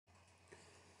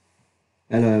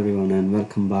Hello everyone and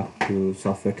welcome back to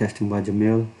Software Testing by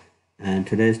Jamil, and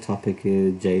today's topic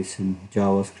is JSON,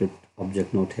 JavaScript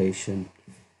Object Notation,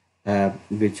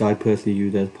 which I personally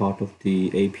use as part of the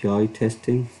API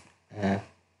testing.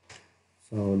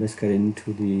 So let's get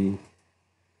into the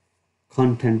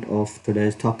content of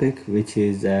today's topic, which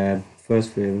is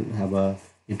first we'll have a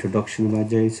introduction about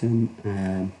JSON,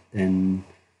 then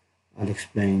I'll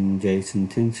explain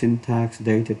JSON syntax,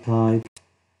 data type.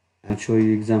 I'll show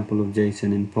you example of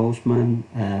JSON in Postman,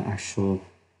 actual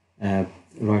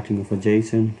writing of a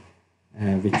JSON,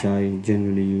 which I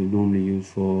normally use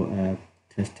for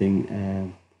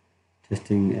testing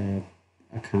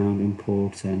account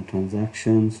imports and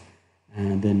transactions.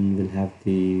 And then we'll have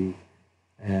the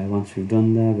once we've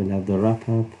done that, we'll have the wrap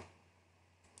up.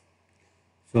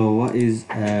 So what is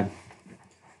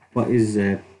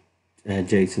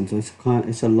JSON? So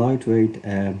it's a lightweight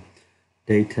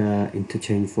data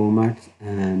interchange format,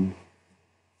 and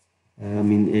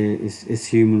it's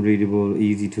human readable,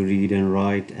 easy to read and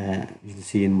write. You can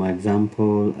see in my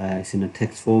example, it's in a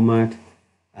text format,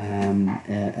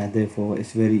 therefore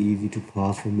it's very easy to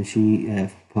parse for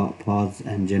machine, parse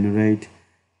and generate.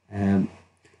 It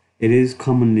is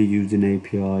commonly used in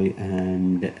API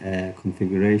and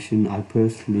configuration. I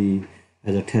personally,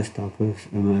 as a tester,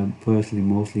 personally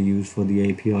mostly used for the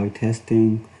API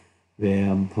testing,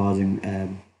 where I'm parsing,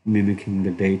 mimicking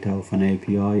the data of an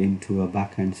API into a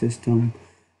backend system,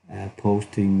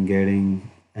 posting, getting,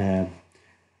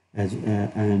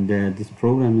 this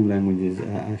programming language is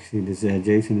actually this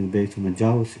JSON is based on the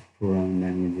JavaScript programming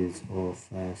languages of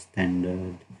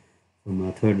Standard from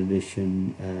a third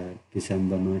edition,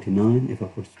 December 99. If I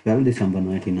could spell December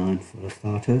 99 for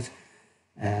starters,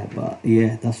 but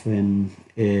yeah, that's when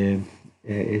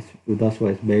that's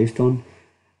what it's based on.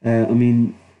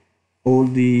 All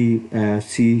the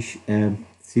C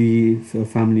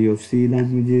family of C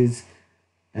languages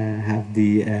have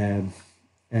the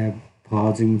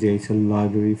parsing JSON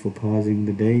library for parsing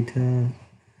the data,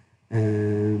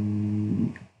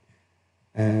 and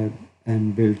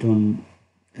built on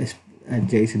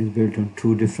JSON is built on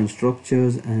two different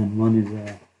structures, and one is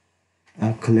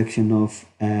a collection of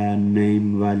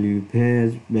name value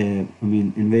pairs, where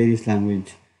in various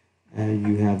language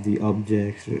you have the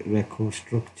objects, record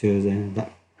structures, and that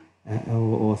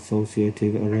or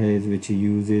associative arrays which it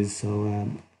uses. So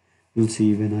you'll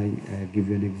see when I give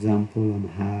you an example on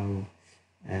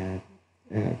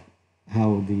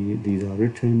how these are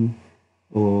written,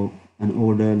 or an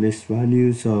order list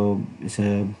value. So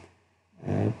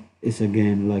it's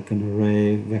again like an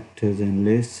array, vectors and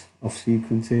lists of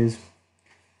sequences.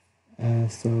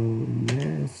 So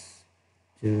let's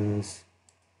just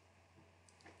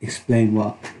explain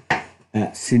what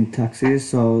syntax is.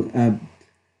 So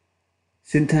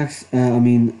syntax,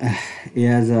 it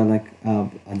has a I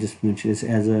just mentioned this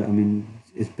as a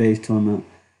it's based on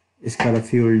it's got a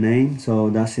field name,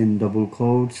 so that's in double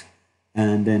quotes,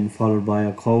 and then followed by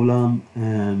a colon,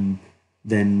 and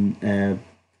then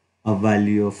a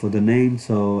value for the name.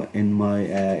 So in my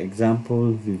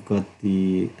example, we've got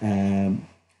the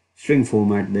string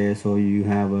format there, so you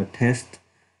have a test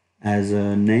as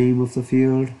a name of the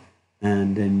field,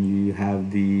 and then you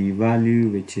have the value,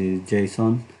 which is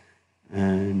JSON,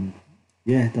 and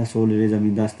yeah, that's all it is.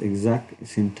 That's the exact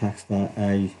syntax that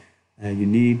you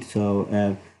need. So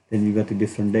then you got the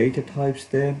different data types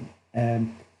there.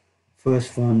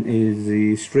 First one is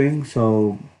the string.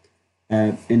 So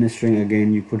in a string,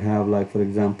 again, you could have, like, for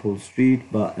example, street,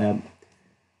 but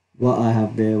what I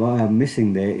have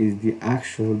missing there is the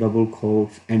actual double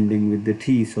quotes ending with the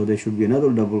T. So there should be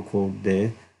another double quote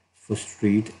there for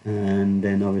street, and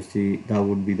then obviously that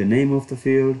would be the name of the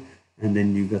field, and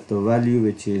then you got the value,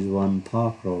 which is one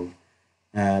park road.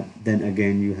 Then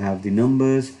again you have the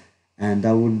numbers, and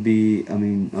that would be,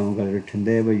 I've got it written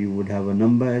there, but you would have a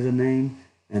number as a name,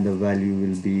 and the value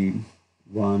will be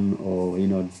one, or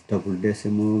double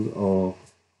decimals,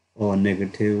 or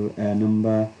negative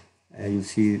number. You'll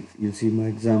see my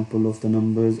example of the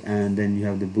numbers, and then you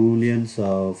have the boolean.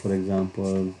 So for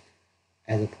example,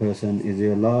 as a person, is he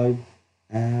alive?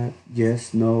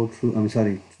 Yes, no, true.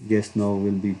 Yes, no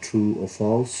will be true or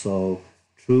false. So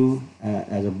true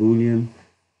as a boolean,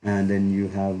 and then you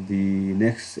have the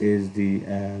next is the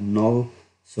null.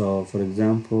 So for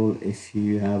example, if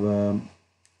you have a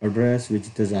address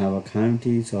which doesn't have a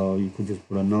county, so you could just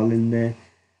put a null in there,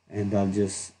 and I'll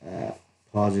just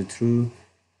pass it through.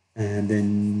 And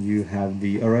then you have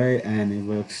the array, and it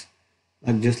works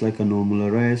just like a normal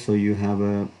array. So you have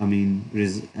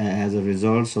as a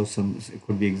result, so it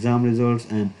could be exam results,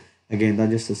 and again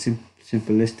that's just a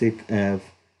simplistic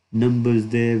numbers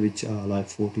there which are like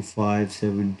 45,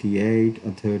 78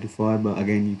 or 35. But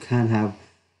again, you can have,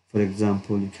 for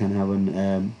example, you can have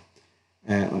an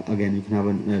again, you can have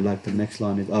an like the next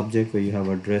line is object, where you have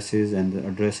addresses, and the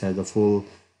address has a full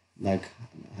like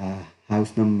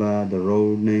house number, the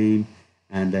road name,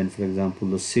 and then for example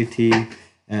the city.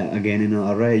 Again, in an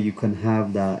array you can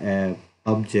have the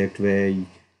object where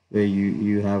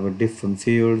you have a different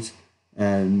fields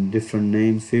and different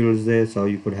names fields there. So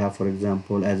you could have, for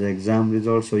example, as an exam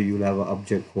result, so you'll have an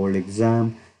object called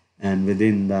exam, and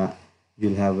within that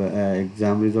you'll have a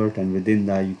exam result, and within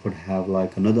that you could have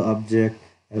like another object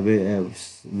where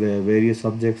various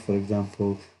objects. For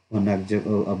example, one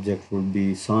object would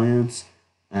be science,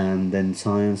 and then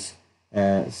science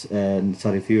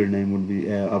sorry, field name would be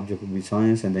object would be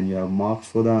science, and then you have marks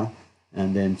for that,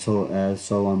 and then so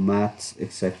on, maths,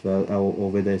 etc., or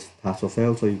whether it's pass or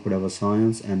fail. So you could have a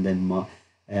science, and then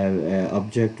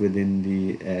object within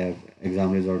the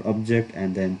exam result object,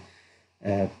 and then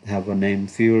have a name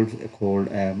field called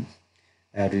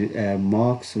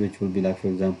marks, which will be like, for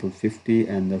example, 50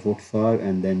 and the 45,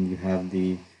 and then you have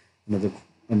the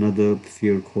another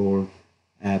field called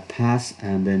pass,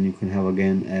 and then you can have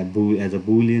again as a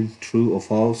boolean, true or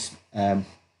false.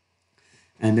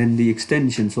 And then the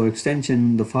extension, so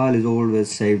extension, the file is always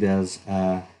saved as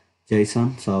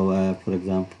JSON. So for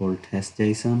example, test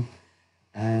JSON.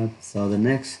 So the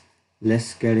next,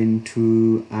 let's get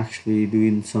into actually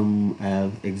doing some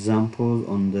examples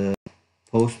on the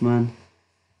postman.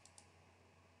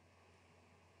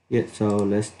 Yeah, so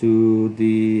let's do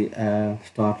the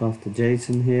start off the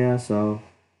JSON here. So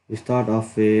we start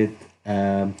off with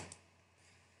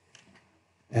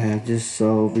just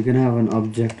so we can have an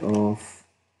object of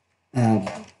a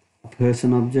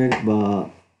person object, but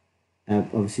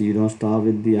obviously you don't start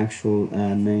with the actual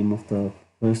name of the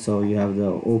person. So you have the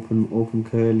open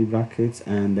curly brackets,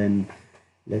 and then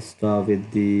let's start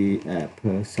with the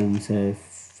person, say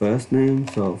first name.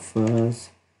 So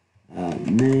first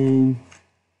name,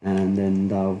 and then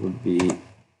that would be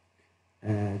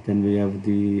then we have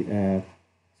the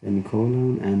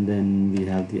semicolon, and then we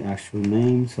have the actual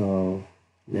name. So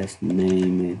let's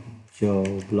name it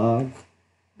Joe blog,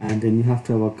 and then you have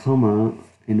to have a comma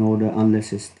in order,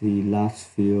 unless it's the last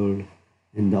field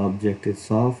in the object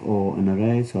itself or an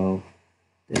array. So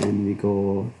then we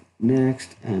go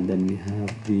next, and then we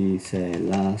have the, say,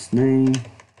 last name,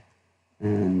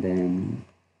 and then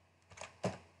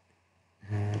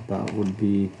that would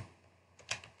be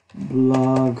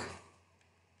blog.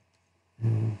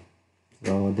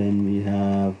 So then we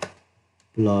have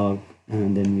blog,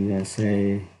 and then we have,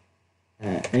 say,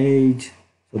 age.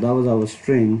 So that was our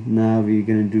string. Now we're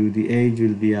going to do the age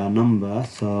will be our number.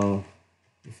 So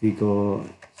if we go,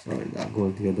 sorry, that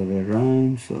goes the other way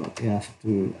around. So it has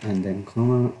to, and then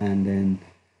comma, and then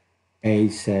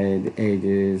age, say the age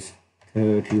is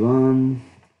 31.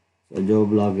 So Joe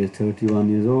blog is 31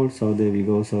 years old. So there we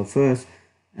go. So first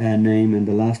name and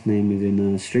the last name is in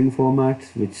a string format,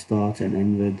 which starts and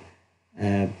ends with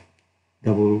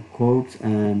double quotes,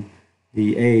 and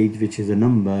the age, which is a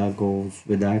number, goes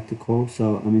without the quote.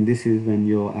 So I mean, this is when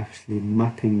you're actually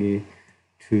mapping it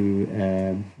to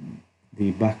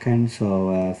the backend.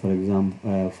 So for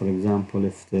example,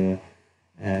 if the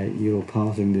you're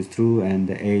passing this through, and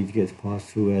the age gets passed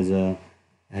through as a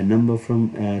number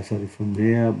from from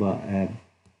here, but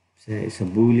say it's a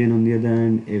boolean on the other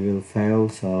end, it will fail.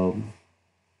 So,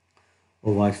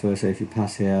 or vice versa, if you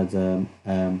pass here as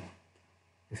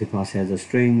a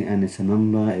string and it's a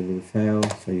number, it will fail,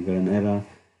 so you got an error.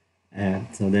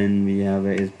 So then we have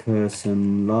is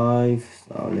person live.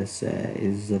 So let's say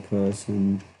is the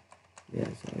person, yeah,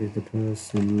 so is the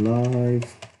person live,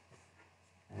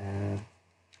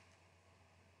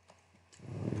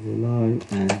 is it live,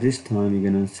 and this time you're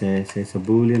gonna say it's a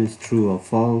boolean, it's true or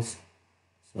false.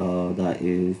 So that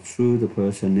is true, the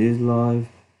person is live.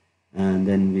 And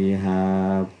then we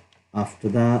have after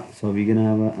that, so we're gonna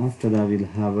have after that we'll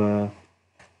have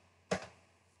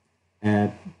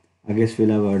I guess we'll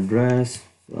have an address.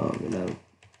 So we'll have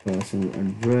person's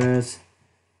address,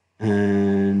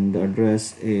 and the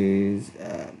address is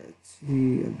let's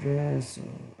see, address,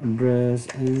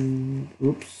 and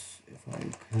oops, if I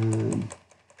can.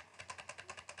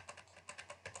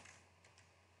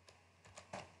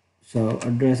 So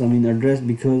address, I mean address,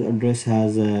 because address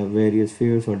has various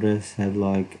fields. So address has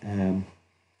like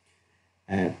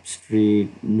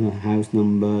street, house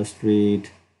number,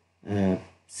 street,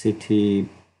 city,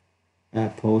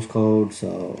 postcode.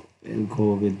 So we'll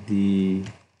go with the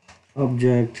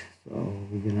object. So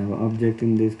we can have an object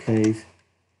in this case,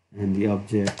 and the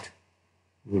object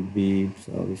would be,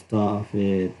 so we start off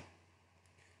with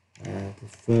The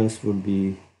first would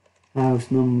be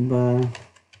house number,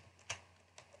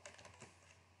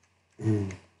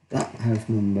 and that house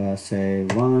number say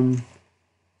 1,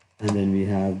 and then we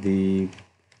have the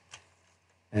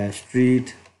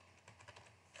street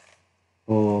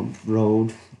or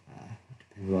road,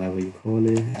 whatever you call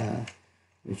it,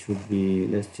 which would be,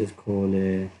 let's just call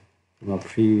it, from our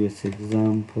previous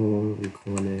example, we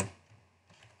call it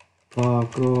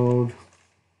Park Road.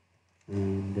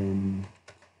 And then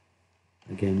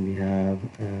again we have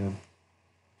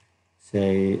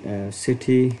say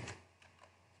city, so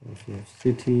we have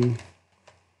city,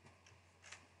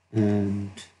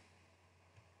 and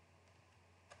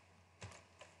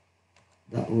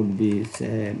that would be,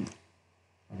 say, I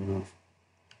don't know,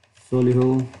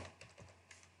 Solihull,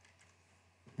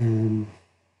 and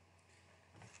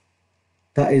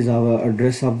that is our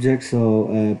address object.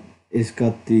 So it's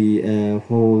got the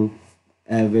whole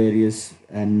various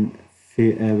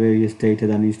data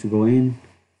that needs to go in,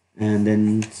 and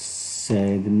then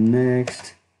say the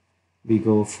next we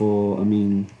go for, I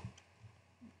mean,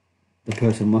 the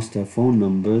person must have phone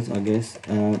numbers, I guess.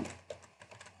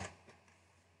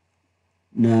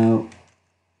 Now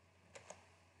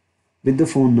with the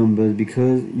phone numbers,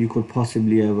 because you could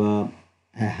possibly have a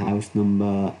house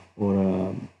number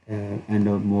or and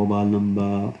a mobile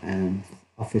number and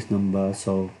office number,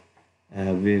 so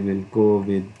we will go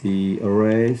with the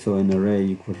array. So in array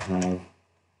you could have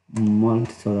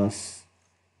so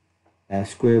that's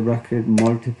square bracket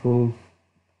multiple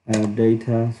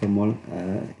data. So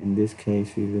in this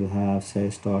case we will have, say,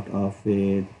 start off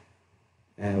with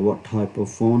what type of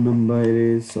phone number it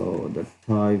is. So the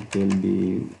type will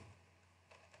be,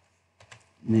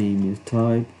 name is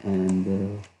type, and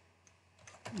the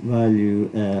value,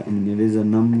 I mean, it is a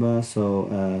number,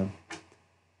 so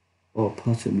or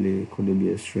possibly could it be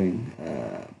a string.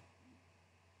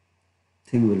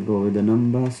 Thing will go with the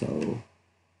number, so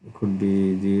it could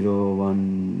be 0,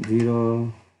 1,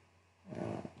 0,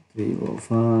 3, 4,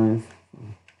 5,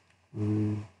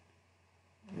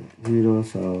 0.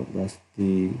 So that's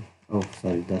the, oh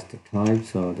sorry, that's the type.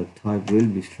 So the type will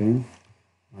be string.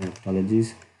 My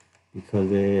apologies, because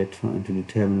we're trying to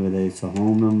determine whether it's a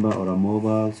home number or a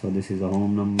mobile. So this is a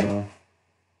home number,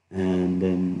 and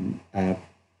then app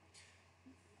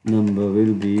number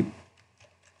will be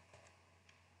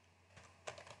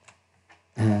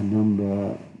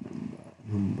number,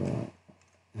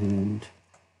 and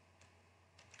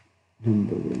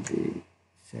number will be,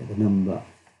 say, the number.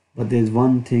 But there's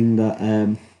one thing that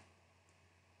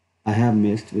I have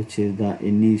missed, which is that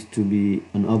it needs to be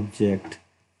an object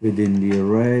within the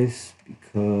arrays,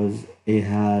 because it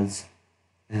has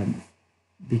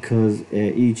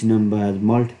each number has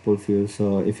multiple fields.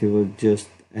 So if it was just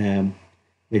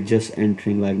we're just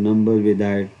entering like number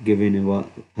without giving what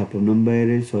type of number it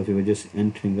is. So if we were just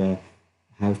entering a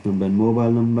house number and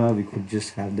mobile number, we could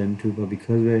just have them too. But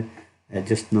because we're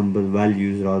just number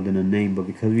values rather than a name, but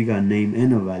because we got a name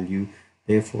and a value,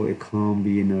 therefore it can't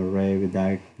be an array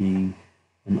without being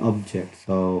an object.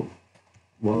 So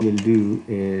what we'll do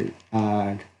is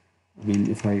add, I mean,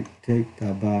 if I take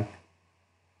that back,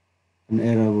 an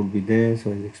error will be there,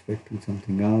 so it's expecting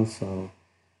something else. So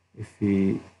if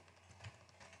we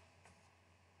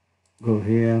go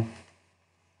here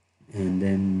and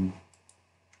then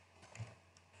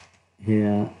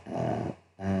here,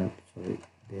 sorry,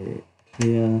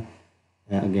 here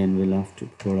again we'll have to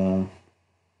put a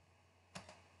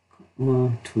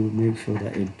comma to make sure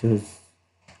that it does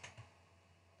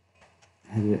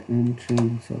have an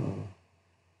entering. So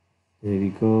there we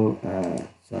go.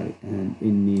 Sorry, and it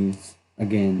needs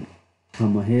again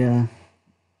comma here.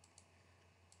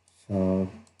 So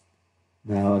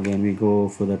now again we go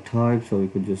for the type, so we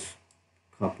could just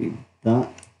copy that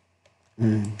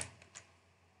and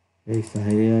paste that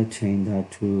here, change that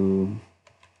to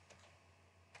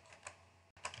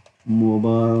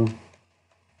mobile,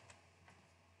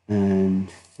 and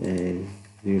say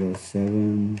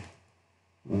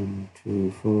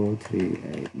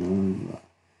 07124389.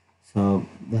 So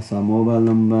that's our mobile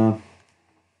number.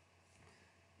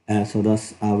 So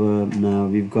that's our, now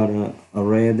we've got a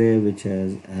array there which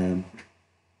has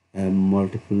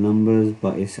multiple numbers,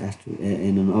 but it has to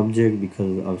in an object,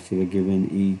 because obviously we're given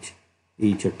each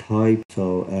a type.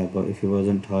 So but if it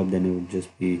wasn't type, then it would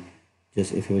just be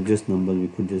if it were just numbers, we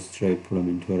could just straight put them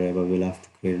into array, but we'll have to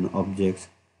create an object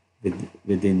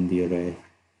within the array.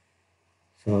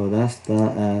 So that's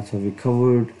the so we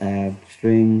covered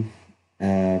string,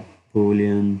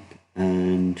 boolean,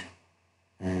 and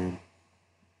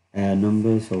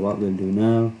numbers. So what we'll do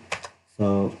now,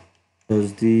 so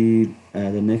does the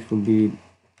next will be,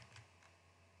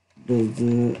 does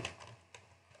the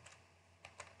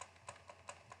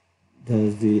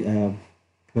does the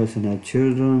person have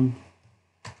children?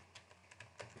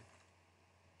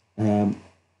 So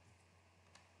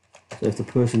if the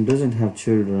person doesn't have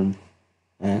children,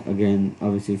 again,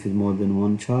 obviously if it's more than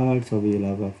one child, so we'll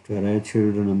have up to array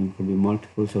children, and it could be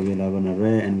multiple, so we'll have an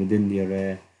array, and within the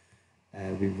array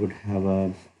we would have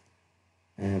a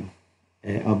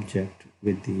object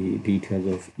with the details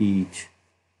of each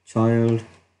child.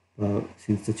 But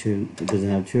since the child doesn't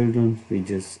have children, we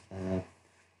just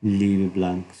leave it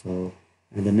blank. So,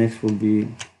 and the next will be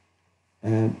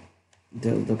the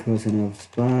person have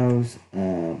spouse.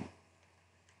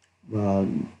 Well,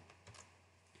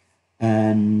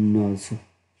 and no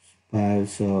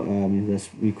spouse. So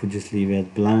we could just leave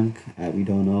it blank. We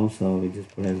don't know, so we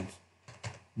just put it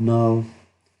no,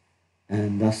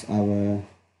 and that's our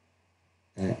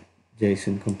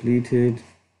JSON completed.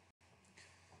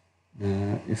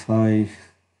 Now, if I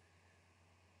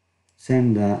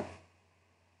send that,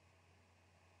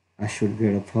 I should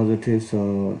get a positive.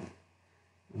 So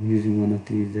I'm using one of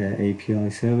these API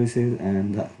services,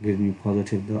 and that gives me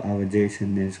positive that our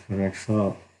JSON is correct.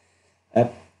 So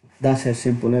that's as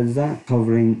simple as that,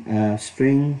 covering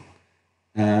string,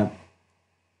 30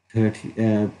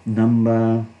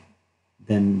 number,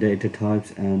 then data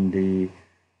types, and the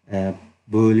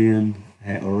boolean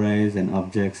arrays and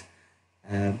objects,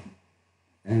 and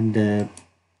as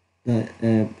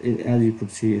you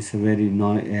could see, it's a very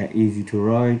easy to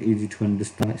write, easy to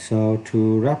understand. So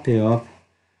to wrap it up,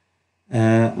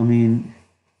 as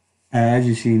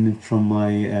you've seen from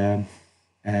my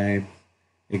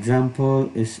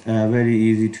example, it's very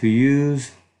easy to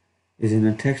use. It's in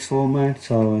a text format,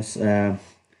 so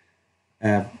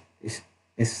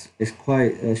it's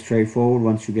quite straightforward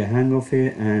once you get hang of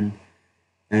it, and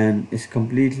it's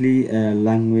completely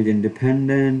language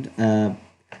independent.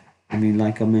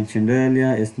 Like I mentioned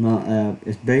earlier, it's not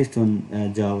it's based on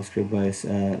JavaScript, but it's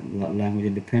language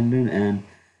independent, and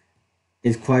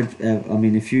it's quite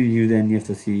if you use any of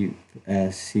the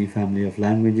C family of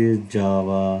languages,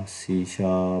 Java, C#,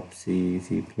 C,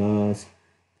 C++,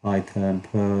 Python,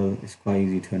 Perl, it's quite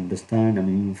easy to understand.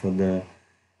 Even for the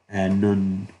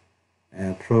non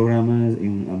programmers,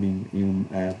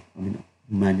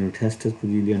 manual testers could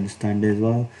really understand as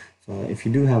well. So if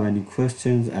you do have any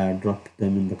questions, drop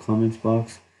them in the comments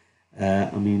box.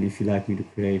 If you'd like me to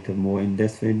create a more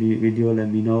in-depth video, let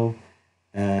me know.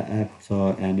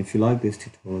 And if you like this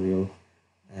tutorial,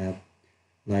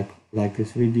 like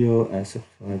this video,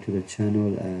 subscribe to the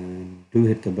channel, and do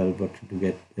hit the bell button to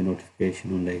get the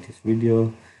notification on latest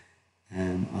video.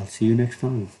 And I'll see you next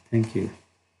time. Thank you.